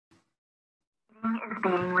Is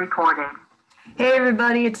being recorded. Hey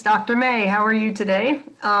everybody, it's Dr. May. How are you today?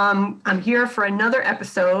 I'm here for another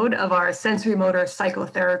episode of our sensory motor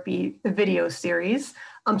psychotherapy video series.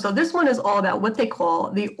 So this one is all about what they call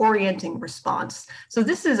the orienting response. So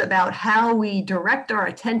this is about how we direct our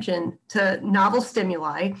attention to novel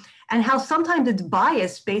stimuli and how sometimes it's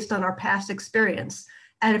biased based on our past experience.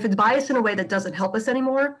 And if it's biased in a way that doesn't help us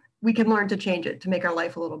anymore, we can learn to change it to make our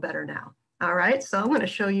life a little better now. All right, so I'm going to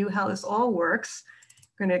show you how this all works.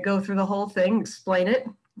 We're going to go through the whole thing, explain it.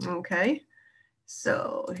 Okay,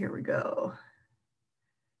 so here we go.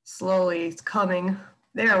 Slowly, it's coming.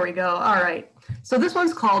 There we go. All right, so this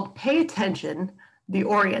one's called Pay Attention, the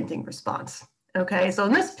Orienting Response. Okay, so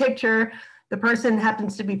in this picture, the person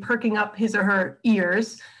happens to be perking up his or her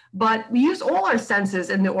ears, but we use all our senses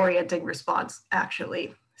in the orienting response,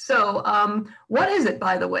 actually. So what is it,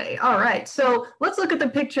 by the way? All right, so let's look at the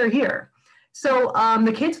picture here. So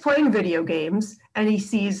the kid's playing video games and he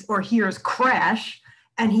sees or hears crash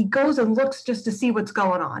and he goes and looks just to see what's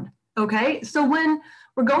going on. Okay, so when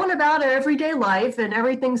we're going about our everyday life and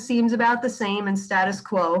everything seems about the same and status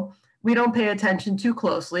quo, we don't pay attention too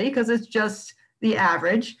closely because it's just the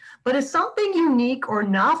average. But if something unique or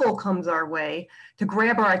novel comes our way to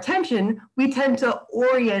grab our attention, we tend to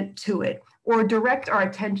orient to it or direct our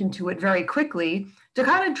attention to it very quickly to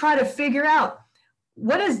kind of try to figure out,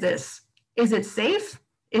 what is this? Is it safe?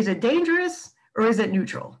 Is it dangerous? Or is it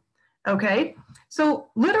neutral? Okay, so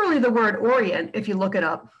literally the word orient, if you look it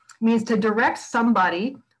up, means to direct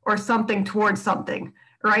somebody or something towards something,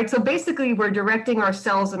 right? So basically we're directing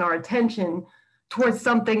ourselves and our attention towards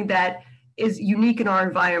something that is unique in our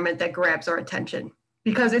environment that grabs our attention,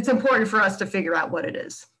 because it's important for us to figure out what it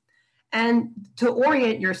is. And to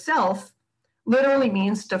orient yourself literally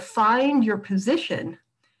means to find your position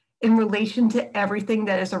in relation to everything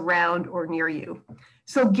that is around or near you.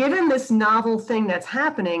 So given this novel thing that's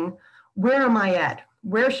happening, where am I at?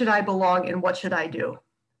 Where should I belong and what should I do?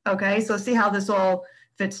 Okay, so see how this all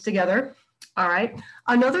fits together? All right,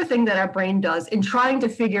 another thing that our brain does in trying to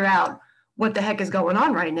figure out what the heck is going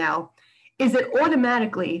on right now is it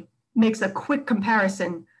automatically makes a quick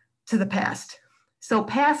comparison to the past. So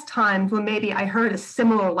past times when maybe I heard a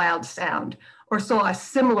similar loud sound or saw a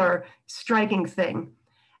similar striking thing,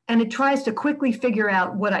 and it tries to quickly figure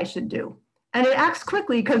out what I should do. And it acts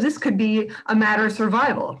quickly because this could be a matter of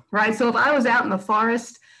survival, right? So if I was out in the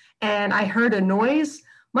forest and I heard a noise,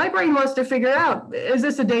 my brain wants to figure out, is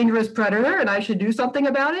this a dangerous predator and I should do something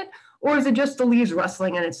about it? Or is it just the leaves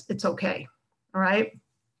rustling and it's okay, all right?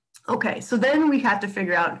 Okay, so then we have to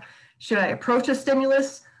figure out, should I approach a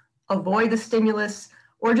stimulus, avoid the stimulus,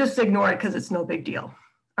 or just ignore it because it's no big deal?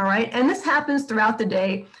 All right, and this happens throughout the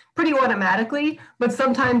day pretty automatically, but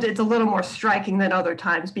sometimes it's a little more striking than other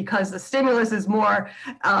times because the stimulus is more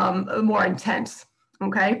intense,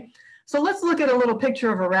 okay? So let's look at a little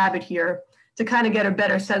picture of a rabbit here to kind of get a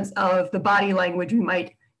better sense of the body language we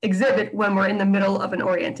might exhibit when we're in the middle of an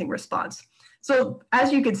orienting response. So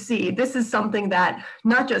as you can see, this is something that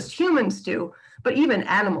not just humans do, but even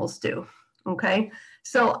animals do, okay?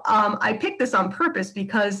 So I picked this on purpose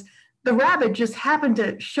because the rabbit just happened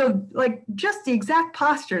to show like just the exact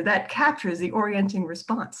posture that captures the orienting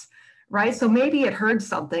response, right? So maybe it heard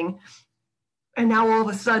something and now all of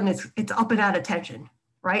a sudden it's up and out of tension,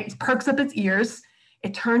 right? It perks up its ears,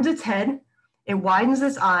 it turns its head, it widens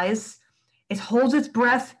its eyes, it holds its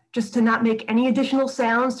breath just to not make any additional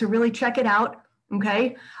sounds to really check it out,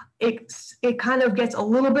 okay? It kind of gets a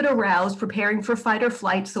little bit aroused, preparing for fight or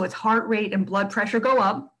flight, so its heart rate and blood pressure go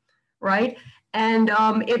up, right? And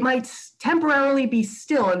it might temporarily be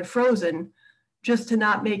still and frozen just to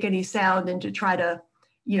not make any sound and to try to,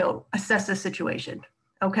 assess the situation,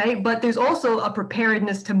 okay? But there's also a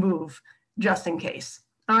preparedness to move just in case,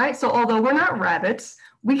 all right? So although we're not rabbits,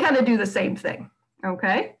 we kind of do the same thing,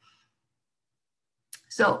 okay?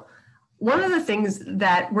 So one of the things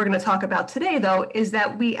that we're going to talk about today, though, is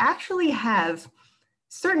that we actually have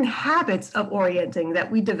certain habits of orienting that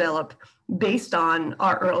we develop based on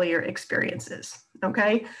our earlier experiences,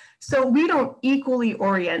 okay? So we don't equally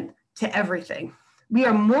orient to everything. We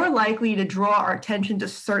are more likely to draw our attention to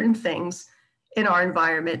certain things in our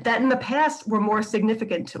environment that in the past were more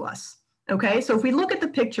significant to us, okay? So if we look at the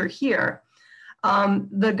picture here,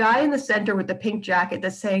 the guy in the center with the pink jacket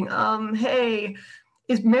that's saying, hey,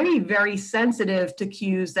 is maybe very sensitive to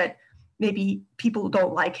cues that maybe people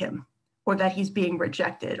don't like him, or that he's being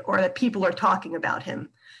rejected, or that people are talking about him.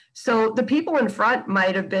 So the people in front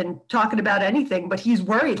might have been talking about anything, but he's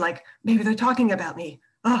worried, like, maybe they're talking about me.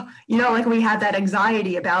 Oh, like we had that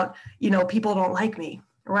anxiety about, people don't like me,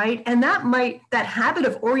 right? And that habit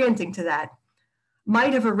of orienting to that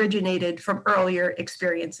might have originated from earlier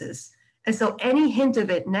experiences. And so any hint of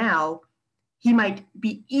it now, he might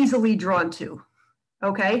be easily drawn to,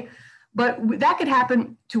 okay? But that could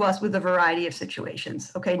happen to us with a variety of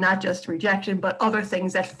situations, okay? Not just rejection, but other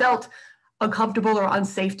things that felt uncomfortable or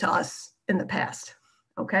unsafe to us in the past,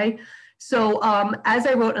 okay? So as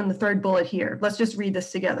I wrote on the third bullet here, let's just read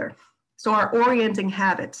this together. So our orienting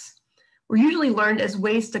habits were usually learned as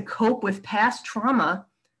ways to cope with past trauma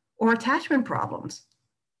or attachment problems,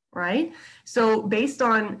 right? So based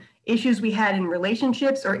on issues we had in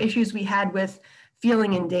relationships or issues we had with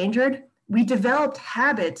feeling endangered, we developed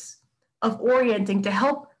habits of orienting to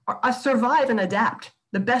help us survive and adapt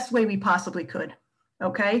the best way we possibly could,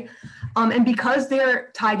 okay? And because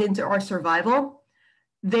they're tied into our survival,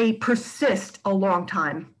 they persist a long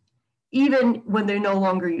time, even when they're no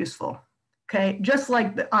longer useful, okay? Just like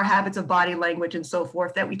our habits of body language and so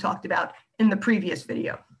forth that we talked about in the previous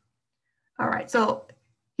video. All right, so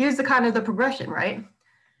here's the kind of the progression, right?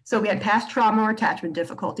 So we had past trauma or attachment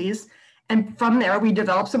difficulties, and from there we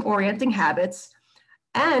developed some orienting habits.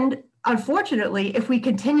 And unfortunately, if we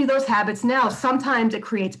continue those habits now, sometimes it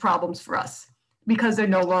creates problems for us because they're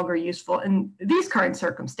no longer useful in these current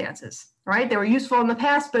circumstances, right? They were useful in the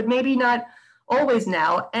past, but maybe not always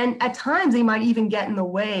now. And at times they might even get in the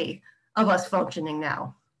way of us functioning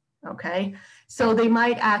now, okay? So they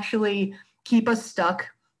might actually keep us stuck,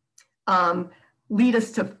 lead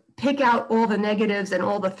us to pick out all the negatives and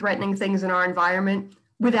all the threatening things in our environment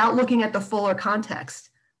without looking at the fuller context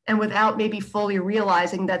and without maybe fully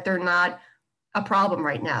realizing that they're not a problem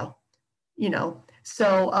right now, you know?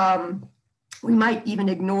 So we might even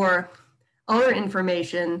ignore other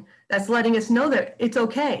information that's letting us know that it's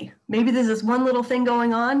okay. Maybe there's this one little thing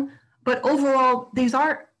going on, but overall,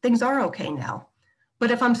 things are okay now.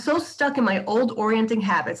 But if I'm so stuck in my old orienting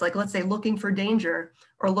habits, like let's say looking for danger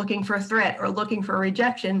or looking for a threat or looking for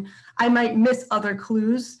rejection, I might miss other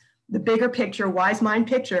clues, the bigger picture, wise mind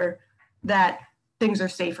picture that things are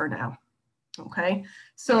safer now, okay?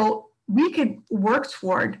 So we could work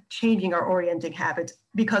toward changing our orienting habits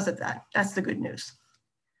because of that. That's the good news.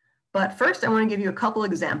 But first, I want to give you a couple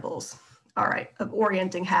examples, all right, of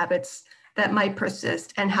orienting habits that might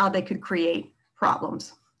persist and how they could create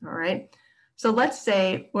problems, all right? So let's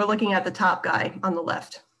say we're looking at the top guy on the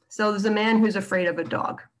left. So there's a man who's afraid of a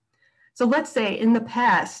dog. So let's say in the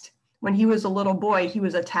past, when he was a little boy, he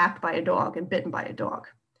was attacked by a dog and bitten by a dog.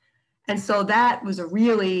 And so that was a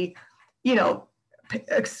really, you know,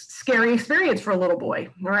 a scary experience for a little boy,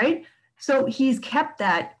 right? So he's kept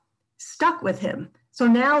that stuck with him. So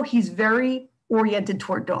now he's very oriented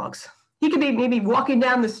toward dogs. He could be maybe walking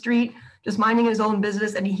down the street, just minding his own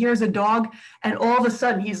business, and he hears a dog, and all of a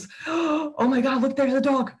sudden he's, oh my God, look, there's a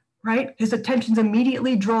dog, right? His attention's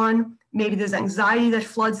immediately drawn. Maybe there's anxiety that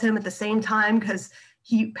floods him at the same time because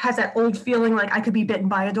he has that old feeling like I could be bitten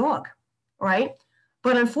by a dog, right?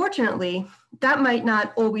 But unfortunately, that might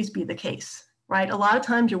not always be the case, right? A lot of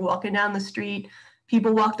times you're walking down the street,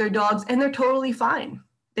 people walk their dogs, and they're totally fine.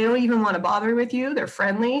 They don't even want to bother with you. They're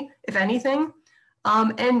friendly, if anything.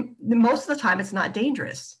 And most of the time, it's not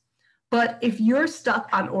dangerous. But if you're stuck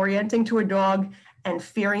on orienting to a dog and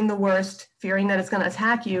fearing the worst, fearing that it's going to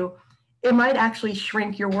attack you, it might actually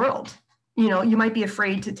shrink your world. You know, you might be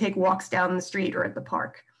afraid to take walks down the street or at the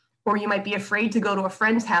park, or you might be afraid to go to a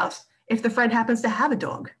friend's house if the friend happens to have a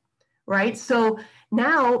dog, right? So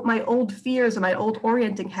now my old fears and my old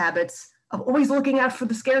orienting habits of always looking out for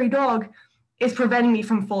the scary dog is preventing me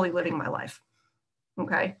from fully living my life,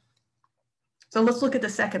 okay? So let's look at the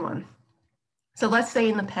second one. So let's say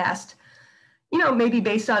in the past, you know, maybe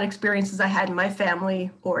based on experiences I had in my family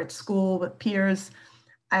or at school with peers,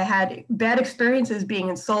 I had bad experiences being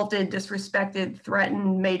insulted, disrespected,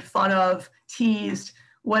 threatened, made fun of, teased,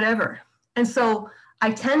 whatever. And so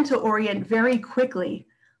I tend to orient very quickly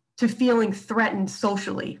to feeling threatened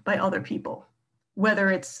socially by other people, whether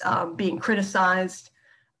it's being criticized,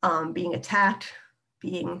 being attacked,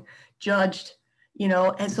 being judged, you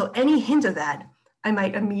know, and so any hint of that, I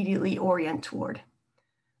might immediately orient toward.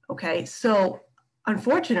 Okay, so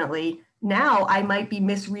unfortunately, now I might be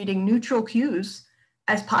misreading neutral cues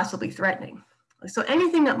as possibly threatening. So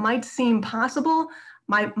anything that might seem possible,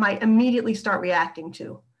 might immediately start reacting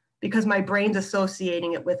to because my brain's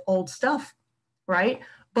associating it with old stuff, right?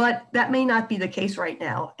 But that may not be the case right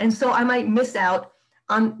now. And so I might miss out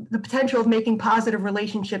on the potential of making positive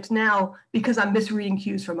relationships now because I'm misreading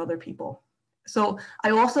cues from other people. So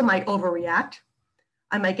I also might overreact.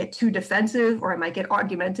 I might get too defensive or I might get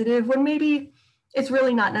argumentative when maybe it's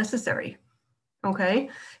really not necessary, okay?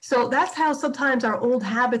 So that's how sometimes our old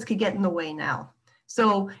habits could get in the way now.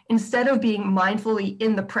 So instead of being mindfully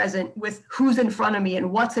in the present with who's in front of me and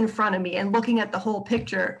what's in front of me and looking at the whole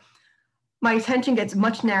picture, my attention gets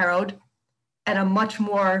much narrowed and I'm much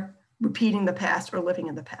more repeating the past or living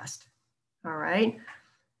in the past. All right,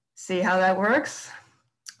 see how that works?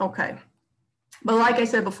 Okay, but like I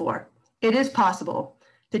said before, it is possible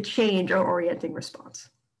to change our orienting response.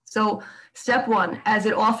 So step one, as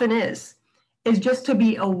it often is just to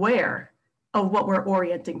be aware of what we're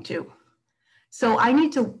orienting to. So I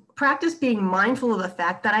need to practice being mindful of the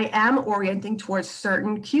fact that I am orienting towards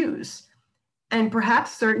certain cues, and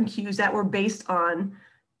perhaps certain cues that were based on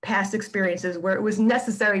past experiences where it was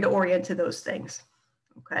necessary to orient to those things,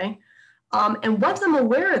 okay? And once I'm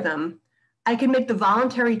aware of them, I can make the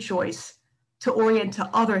voluntary choice to orient to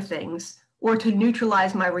other things or to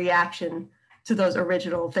neutralize my reaction to those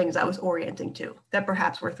original things I was orienting to that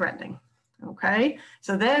perhaps were threatening, okay?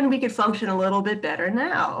 So then we could function a little bit better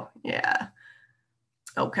now, yeah.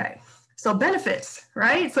 Okay, so benefits,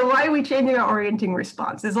 right? So why are we changing our orienting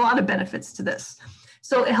response? There's a lot of benefits to this.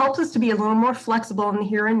 So it helps us to be a little more flexible in the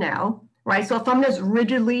here and now, right? So if I'm just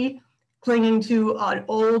rigidly clinging to an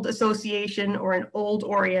old association or an old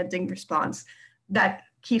orienting response, that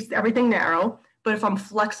keeps everything narrow. But if I'm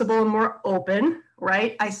flexible and more open,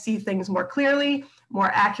 right? I see things more clearly,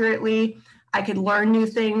 more accurately. I could learn new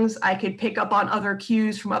things. I could pick up on other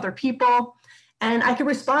cues from other people. And I can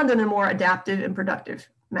respond in a more adaptive and productive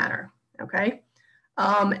manner, okay?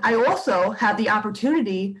 I also have the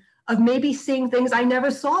opportunity of maybe seeing things I never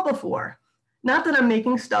saw before. Not that I'm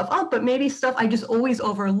making stuff up, but maybe stuff I just always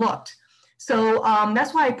overlooked. So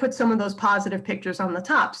that's why I put some of those positive pictures on the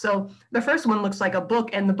top. So the first one looks like a book,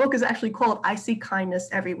 and the book is actually called I See Kindness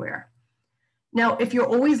Everywhere. Now, if you're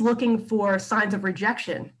always looking for signs of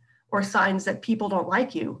rejection or signs that people don't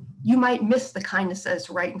like you, you might miss the kindness that's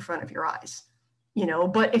right in front of your eyes. You know,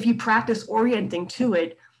 but if you practice orienting to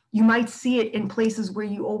it, you might see it in places where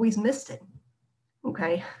you always missed it,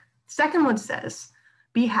 okay? Second one says,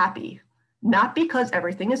 be happy, not because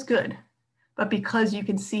everything is good, but because you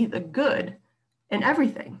can see the good in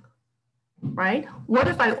everything, right? What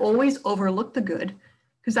if I always overlooked the good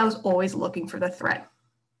because I was always looking for the threat,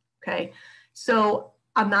 okay? So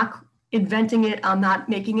I'm not inventing it, I'm not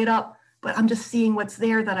making it up, but I'm just seeing what's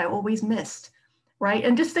there that I always missed. Right?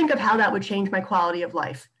 And just think of how that would change my quality of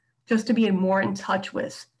life, just to be more in touch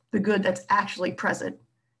with the good that's actually present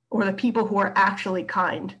or the people who are actually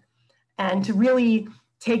kind, and to really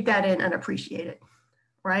take that in and appreciate it,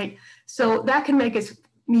 right? So that can make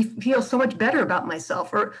me feel so much better about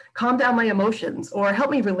myself, or calm down my emotions, or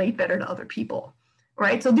help me relate better to other people,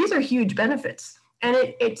 right? So these are huge benefits. And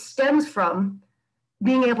it stems from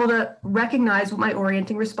being able to recognize what my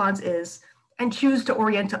orienting response is and choose to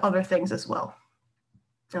orient to other things as well.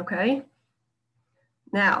 Okay,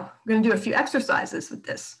 now I'm going to do a few exercises with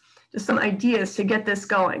this, just some ideas to get this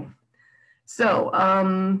going. So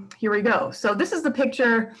here we go. So this is the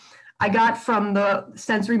picture I got from the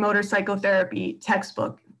sensory motor psychotherapy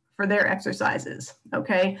textbook for their exercises.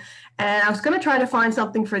 Okay, and I was going to try to find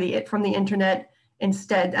something from the internet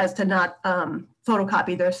instead, as to not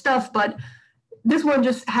photocopy their stuff, but this one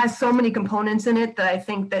just has so many components in it that I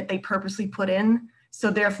think that they purposely put in. So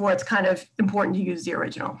therefore, it's kind of important to use the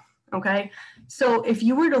original, okay? So if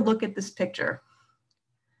you were to look at this picture,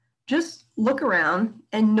 just look around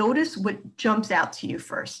and notice what jumps out to you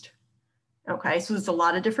first, okay? So there's a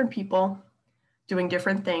lot of different people doing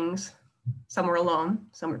different things. Some are alone,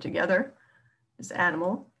 some are together. There's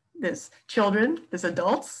animal, there's children, there's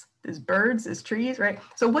adults, there's birds, there's trees, right?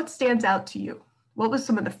 So what stands out to you? What was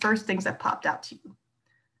some of the first things that popped out to you?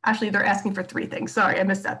 Actually, they're asking for 3 things. Sorry, I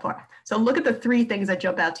missed that part. So look at the 3 things that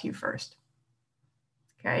jump out to you first.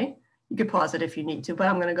 Okay, you could pause it if you need to, but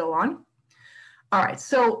I'm going to go on. All right,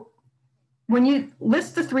 so when you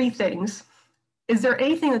list the 3 things, is there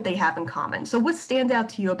anything that they have in common? So what stands out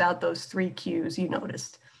to you about those 3 cues you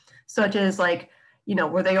noticed? Such as, like, you know,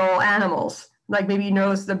 were they all animals? Like maybe you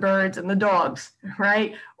noticed the birds and the dogs,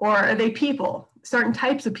 right? Or are they people, certain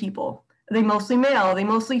types of people? Are they mostly male? Are they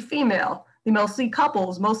mostly female? They mostly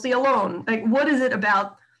couples, mostly alone. Like, what is it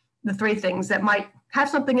about the 3 things that might have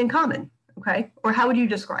something in common, okay? Or how would you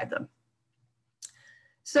describe them?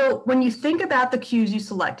 So when you think about the cues you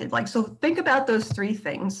selected, like, so think about those 3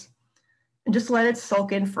 things and just let it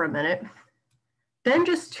soak in for a minute. Then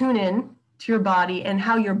just tune in to your body and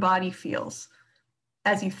how your body feels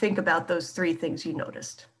as you think about those 3 things you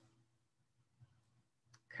noticed,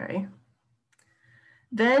 okay?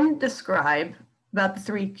 Then describe about the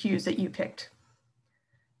 3 cues that you picked.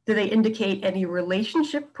 Do they indicate any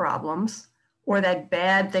relationship problems or that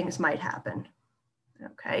bad things might happen?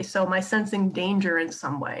 Okay, so am I sensing danger in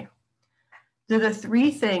some way? do the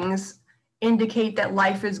three things indicate that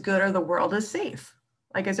life is good or the world is safe?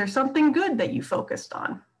 Like, is there something good that you focused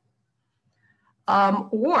on?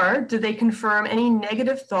 Or do they confirm any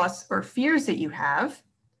negative thoughts or fears that you have?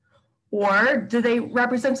 Or do they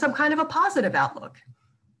represent some kind of a positive outlook?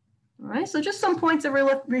 All right, so just some points of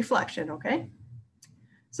reflection, okay?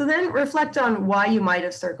 So then reflect on why you might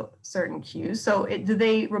have circled certain cues. So do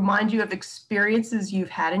they remind you of experiences you've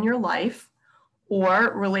had in your life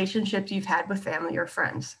or relationships you've had with family or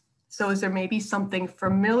friends? So is there maybe something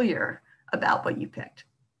familiar about what you picked?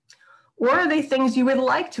 Or are they things you would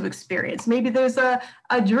like to experience? Maybe there's a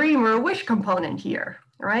dream or a wish component here,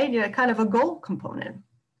 right? Yeah, kind of a goal component,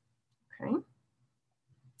 okay?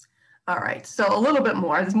 All right, so a little bit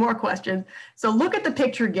more, there's more questions. So look at the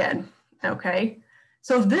picture again, okay?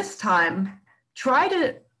 So this time, try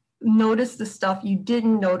to notice the stuff you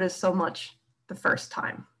didn't notice so much the first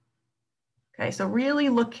time. Okay, so really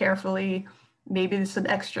look carefully. Maybe there's some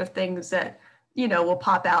extra things that, you know, will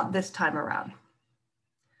pop out this time around.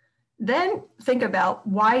 Then think about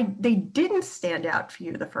why they didn't stand out for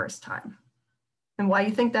you the first time and why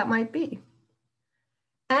you think that might be.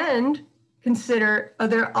 And consider, are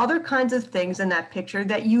there other kinds of things in that picture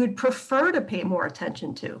that you would prefer to pay more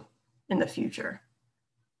attention to in the future?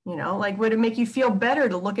 You know, like, would it make you feel better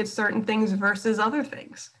to look at certain things versus other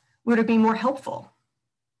things? Would it be more helpful?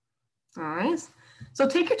 All right. So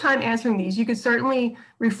take your time answering these. You could certainly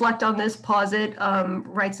reflect on this, pause it,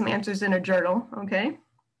 write some answers in a journal, okay?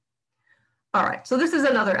 All right, so this is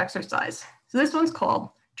another exercise. So this one's called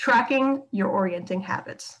Tracking Your Orienting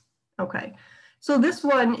Habits, okay? So this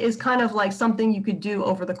one is kind of like something you could do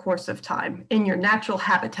over the course of time in your natural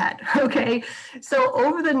habitat, okay? So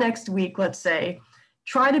over the next week, let's say,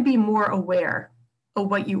 try to be more aware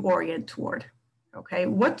of what you orient toward, okay?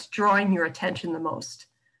 What's drawing your attention the most,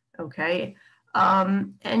 okay?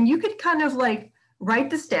 And you could kind of like write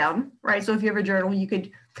this down, right? So if you have a journal, you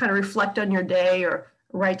could kind of reflect on your day or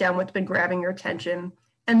write down what's been grabbing your attention,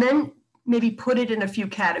 and then maybe put it in a few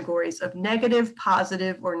categories of negative,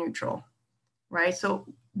 positive, or neutral, right? So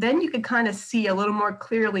then you could kind of see a little more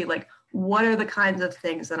clearly, like, what are the kinds of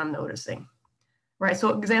things that I'm noticing, right? So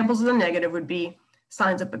examples of the negative would be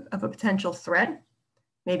signs of a potential threat,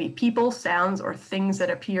 maybe people, sounds, or things that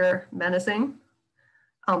appear menacing,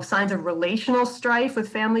 signs of relational strife with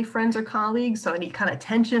family, friends, or colleagues. So any kind of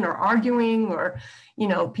tension or arguing or, you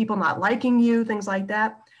know, people not liking you, things like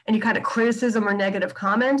that. Any kind of criticism or negative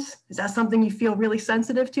comments. Is that something you feel really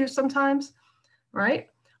sensitive to sometimes, right?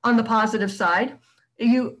 On the positive side, are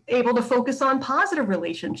you able to focus on positive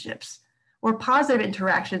relationships or positive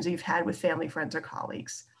interactions you've had with family, friends, or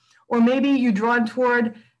colleagues? Or maybe you're drawn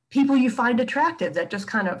toward people you find attractive that just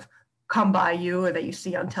kind of come by you or that you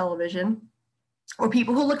see on television. Or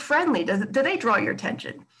people who look friendly, do they draw your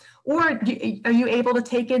attention? Or are you able to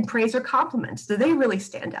take in praise or compliments? Do they really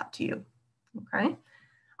stand out to you? Okay.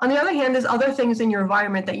 On the other hand, there's other things in your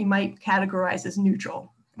environment that you might categorize as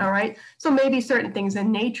neutral. All right. So maybe certain things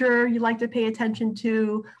in nature you like to pay attention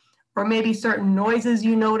to, or maybe certain noises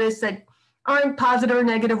you notice that aren't positive or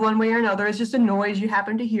negative one way or another. It's just a noise you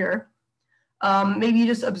happen to hear. Maybe you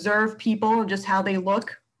just observe people and just how they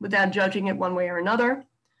look without judging it one way or another.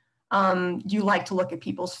 Do you like to look at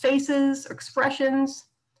people's faces or expressions?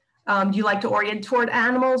 Do you like to orient toward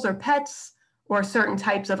animals or pets or certain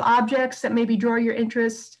types of objects that maybe draw your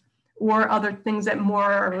interest, or other things that more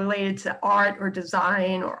are related to art or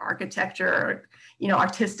design or architecture or, you know,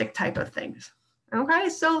 artistic type of things? Okay,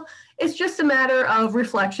 so it's just a matter of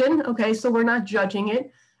reflection. Okay, so we're not judging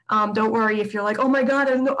it. Don't worry if you're like, oh my God,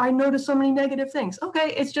 I noticed so many negative things.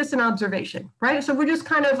 Okay, it's just an observation, right? So we're just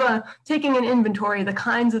kind of taking an inventory of the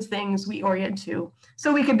kinds of things we orient to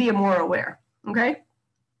so we can be more aware, okay?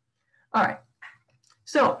 All right,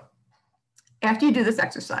 so after you do this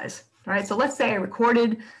exercise, all right, so let's say I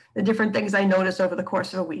recorded the different things I noticed over the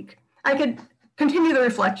course of a week. I could continue the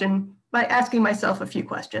reflection by asking myself a few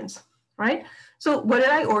questions, right? So what did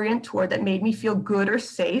I orient toward that made me feel good or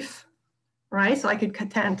safe? Right? So I could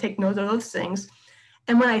take note of those things.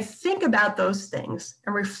 And when I think about those things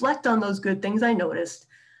and reflect on those good things I noticed,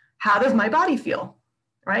 how does my body feel?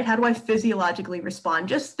 Right? How do I physiologically respond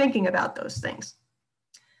just thinking about those things?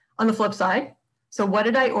 On the flip side, so what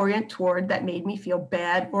did I orient toward that made me feel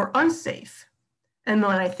bad or unsafe? And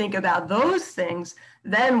when I think about those things,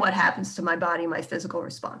 then what happens to my body, my physical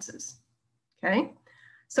responses? Okay?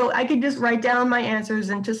 So I could just write down my answers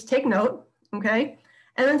and just take note, okay?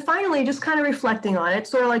 And then finally, just kind of reflecting on it,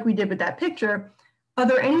 sort of like we did with that picture, are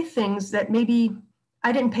there any things that maybe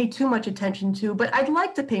I didn't pay too much attention to, but I'd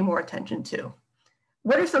like to pay more attention to?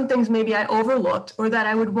 What are some things maybe I overlooked or that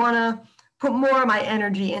I would want to put more of my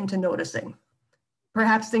energy into noticing?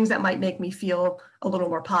 perhaps things that might make me feel a little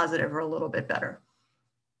more positive or a little bit better.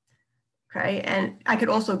 Okay, and I could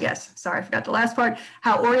also guess, sorry, I forgot the last part,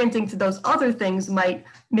 how orienting to those other things might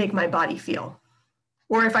make my body feel.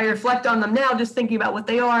 Or if I reflect on them now, just thinking about what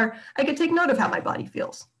they are, I could take note of how my body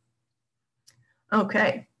feels.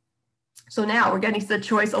 Okay, so now we're getting to the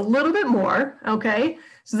choice a little bit more, okay?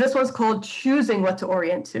 So this one's called choosing what to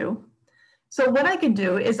orient to. So what I could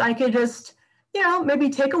do is I could just, maybe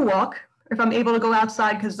take a walk. If I'm able to go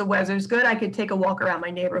outside because the weather's good, I could take a walk around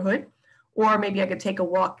my neighborhood. Or maybe I could take a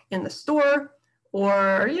walk in the store,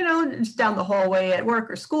 or, just down the hallway at work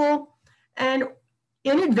or school. And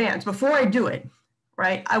in advance, before I do it,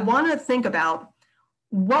 right, I want to think about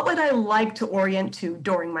what would I like to orient to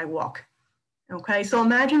during my walk. Okay, so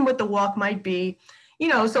imagine what the walk might be,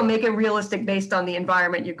 so make it realistic based on the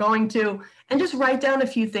environment you're going to, and just write down a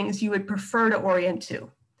few things you would prefer to orient to.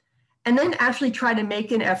 And then actually try to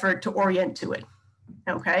make an effort to orient to it.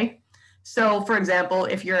 Okay. So for example,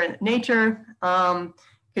 if you're in nature, you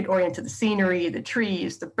could orient to the scenery, the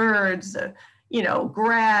trees, the birds,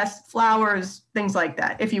 grass, flowers, things like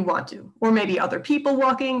that, if you want to. Or maybe other people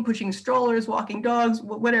walking, pushing strollers, walking dogs,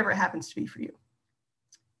 whatever it happens to be for you.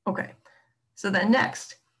 Okay, so then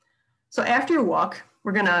next. So after your walk,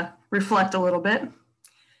 we're gonna reflect a little bit.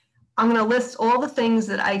 I'm gonna list all the things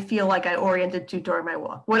that I feel like I oriented to during my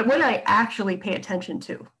walk. What did I actually pay attention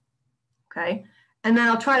to? Okay. And then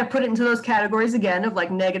I'll try to put it into those categories again of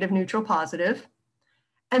like negative, neutral, positive.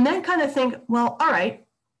 And then kind of think, well, all right,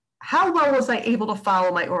 how well was I able to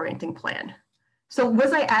follow my orienting plan? So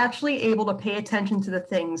was I actually able to pay attention to the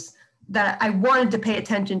things that I wanted to pay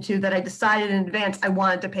attention to, that I decided in advance I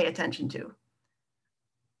wanted to pay attention to?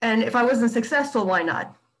 And if I wasn't successful, why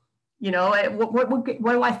not?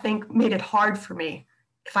 What do I think made it hard for me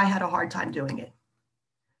if I had a hard time doing it?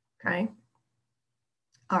 Okay.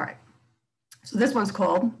 All right. So this one's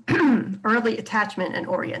called early attachment and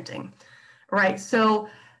orienting, right? So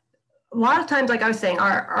a lot of times, like I was saying,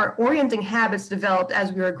 our orienting habits developed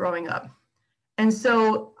as we were growing up. And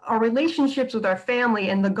so our relationships with our family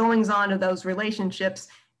and the goings on of those relationships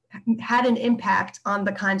had an impact on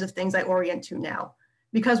the kinds of things I orient to now.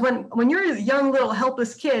 Because when you're a young little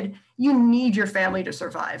helpless kid, you need your family to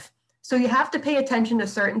survive. So you have to pay attention to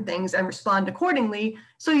certain things and respond accordingly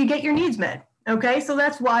so you get your needs met. Okay, so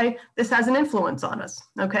that's why this has an influence on us,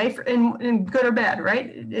 okay, in good or bad,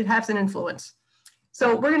 right? It has an influence.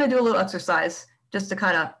 So we're going to do a little exercise just to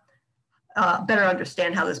kind of better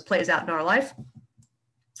understand how this plays out in our life.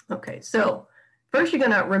 Okay, so first you're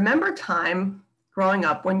going to remember time growing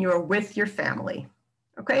up when you were with your family.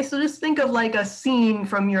 Okay, so just think of like a scene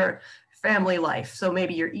from your family life. So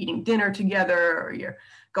maybe you're eating dinner together, or you're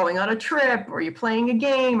going on a trip, or you're playing a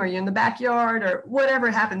game, or you're in the backyard, or whatever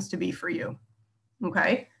it happens to be for you.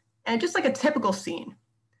 Okay, and just like a typical scene.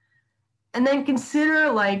 And then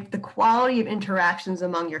consider like the quality of interactions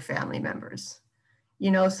among your family members.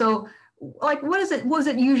 So like what was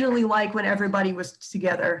it usually like when everybody was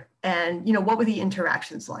together, and what were the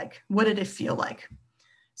interactions like? What did it feel like?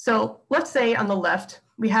 So let's say on the left,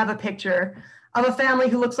 we have a picture of a family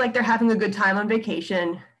who looks like they're having a good time on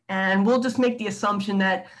vacation. And we'll just make the assumption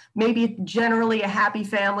that maybe it's generally a happy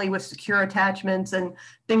family with secure attachments and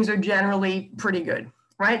things are generally pretty good,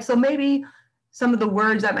 right? So maybe some of the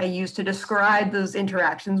words that I use to describe those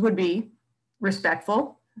interactions would be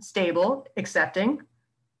respectful, stable, accepting,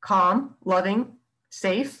 calm, loving,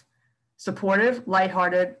 safe, supportive,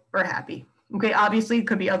 lighthearted, or happy. Okay, obviously it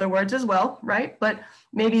could be other words as well, right? But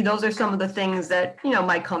maybe those are some of the things that,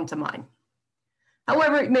 might come to mind.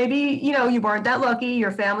 However, maybe, you weren't that lucky.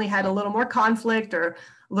 Your family had a little more conflict or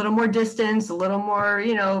a little more distance, a little more,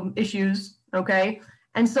 issues, okay?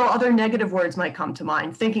 And so other negative words might come to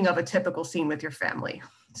mind, thinking of a typical scene with your family.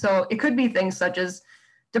 So it could be things such as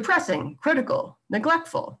depressing, critical,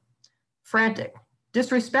 neglectful, frantic,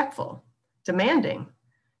 disrespectful, demanding,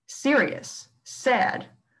 serious, sad,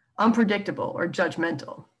 unpredictable, or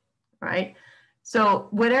judgmental, right? So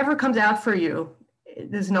whatever comes out for you,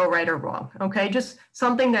 there's no right or wrong, okay? Just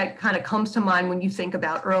something that kind of comes to mind when you think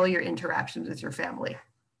about earlier interactions with your family,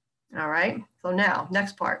 all right? So now,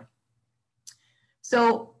 next part.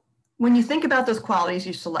 So when you think about those qualities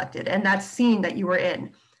you selected and that scene that you were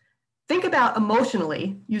in, think about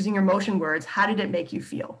emotionally, using your motion words, how did it make you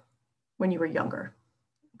feel when you were younger,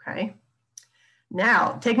 okay?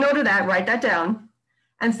 Now, take note of that, write that down,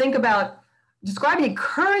 and think about describing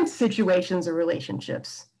current situations or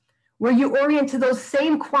relationships where you orient to those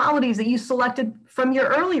same qualities that you selected from your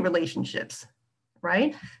early relationships,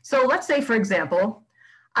 right? So let's say, for example,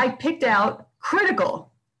 I picked out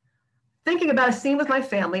critical. Thinking about a scene with my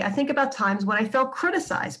family, I think about times when I felt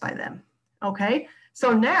criticized by them, okay?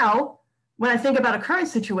 So now, when I think about a current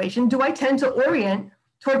situation, do I tend to orient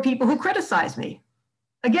toward people who criticize me?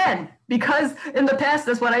 Again, because in the past,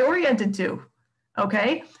 that's what I oriented to,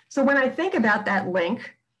 okay? So when I think about that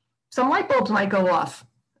link, some light bulbs might go off,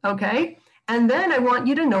 okay? And then I want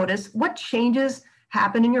you to notice what changes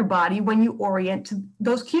happen in your body when you orient to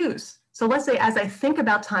those cues. So let's say, as I think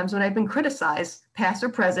about times when I've been criticized, past or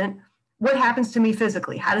present, what happens to me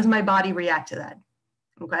physically? How does my body react to that?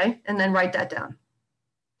 Okay, and then write that down.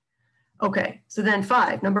 Okay, so then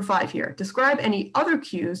number five here, describe any other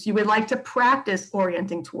cues you would like to practice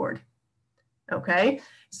orienting toward. Okay,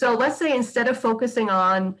 so let's say instead of focusing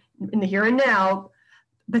on in the here and now,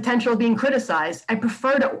 potential being criticized, I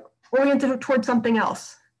prefer to orient it toward something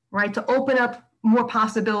else, right? To open up more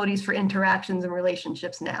possibilities for interactions and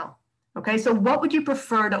relationships now. Okay, so what would you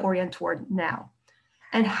prefer to orient toward now?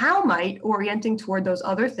 And how might orienting toward those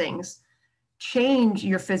other things change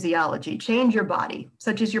your physiology, change your body,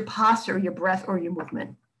 such as your posture, your breath, or your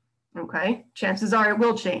movement? Okay, chances are it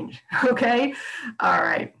will change. Okay, all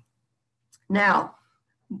right. Now,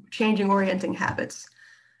 changing orienting habits.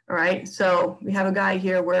 All right, so we have a guy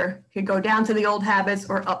here where he could go down to the old habits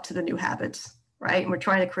or up to the new habits, right? And we're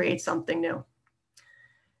trying to create something new.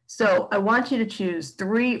 So I want you to choose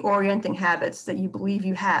 3 orienting habits that you believe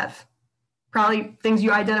you have. Probably things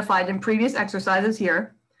you identified in previous exercises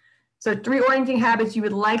here. So 3 orienting habits you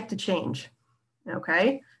would like to change,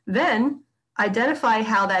 okay? Then identify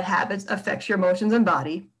how that habit affects your emotions and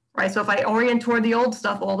body, right? So if I orient toward the old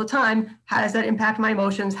stuff all the time, how does that impact my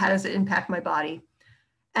emotions? How does it impact my body?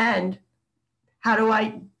 And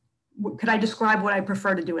could I describe what I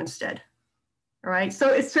prefer to do instead? All right, so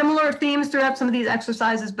it's similar themes throughout some of these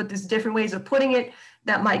exercises, but there's different ways of putting it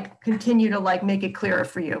that might continue to make it clearer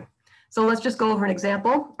for you. So let's just go over an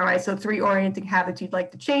example. All right, so 3 orienting habits you'd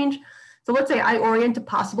like to change. So let's say I orient to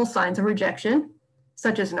possible signs of rejection,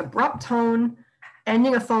 such as an abrupt tone,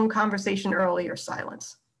 ending a phone conversation early, or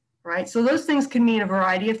silence. All right, so those things can mean a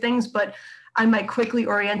variety of things, but I might quickly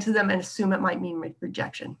orient to them and assume it might mean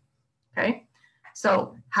rejection. Okay,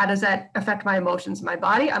 so how does that affect my emotions, my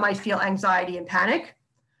body? I might feel anxiety and panic.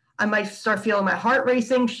 I might start feeling my heart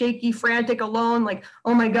racing, shaky, frantic, alone, like,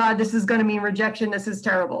 oh my God, this is gonna mean rejection, this is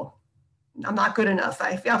terrible. I'm not good enough.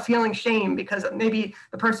 I feel feeling shame because maybe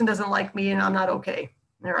the person doesn't like me and I'm not okay.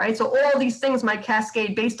 All right, so all these things might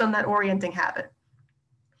cascade based on that orienting habit.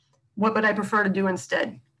 What would I prefer to do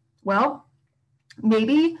instead? Well,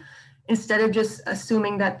 maybe instead of just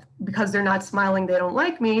assuming that because they're not smiling, they don't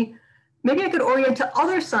like me, maybe I could orient to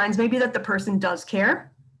other signs, maybe that the person does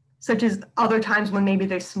care, such as other times when maybe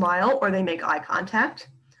they smile or they make eye contact,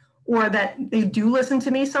 or that they do listen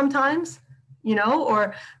to me sometimes, you know,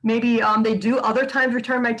 or maybe they do other times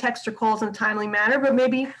return my texts or calls in a timely manner, but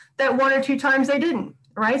maybe that 1 or 2 times they didn't,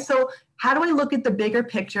 right? So how do I look at the bigger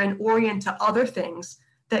picture and orient to other things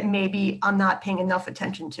that maybe I'm not paying enough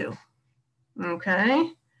attention to?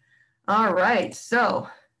 Okay. All right. So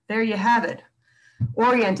there you have it.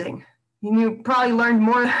 Orienting. You probably learned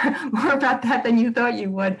more about that than you thought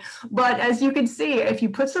you would. But as you can see, if you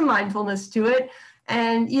put some mindfulness to it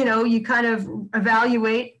and, you know, you kind of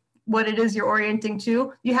evaluate what it is you're orienting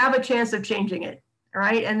to, you have a chance of changing it. All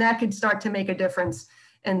right. And that could start to make a difference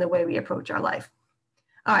in the way we approach our life.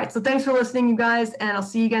 All right. So thanks for listening, you guys. And I'll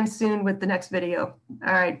see you again soon with the next video.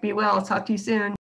 All right. Be well. I'll talk to you soon.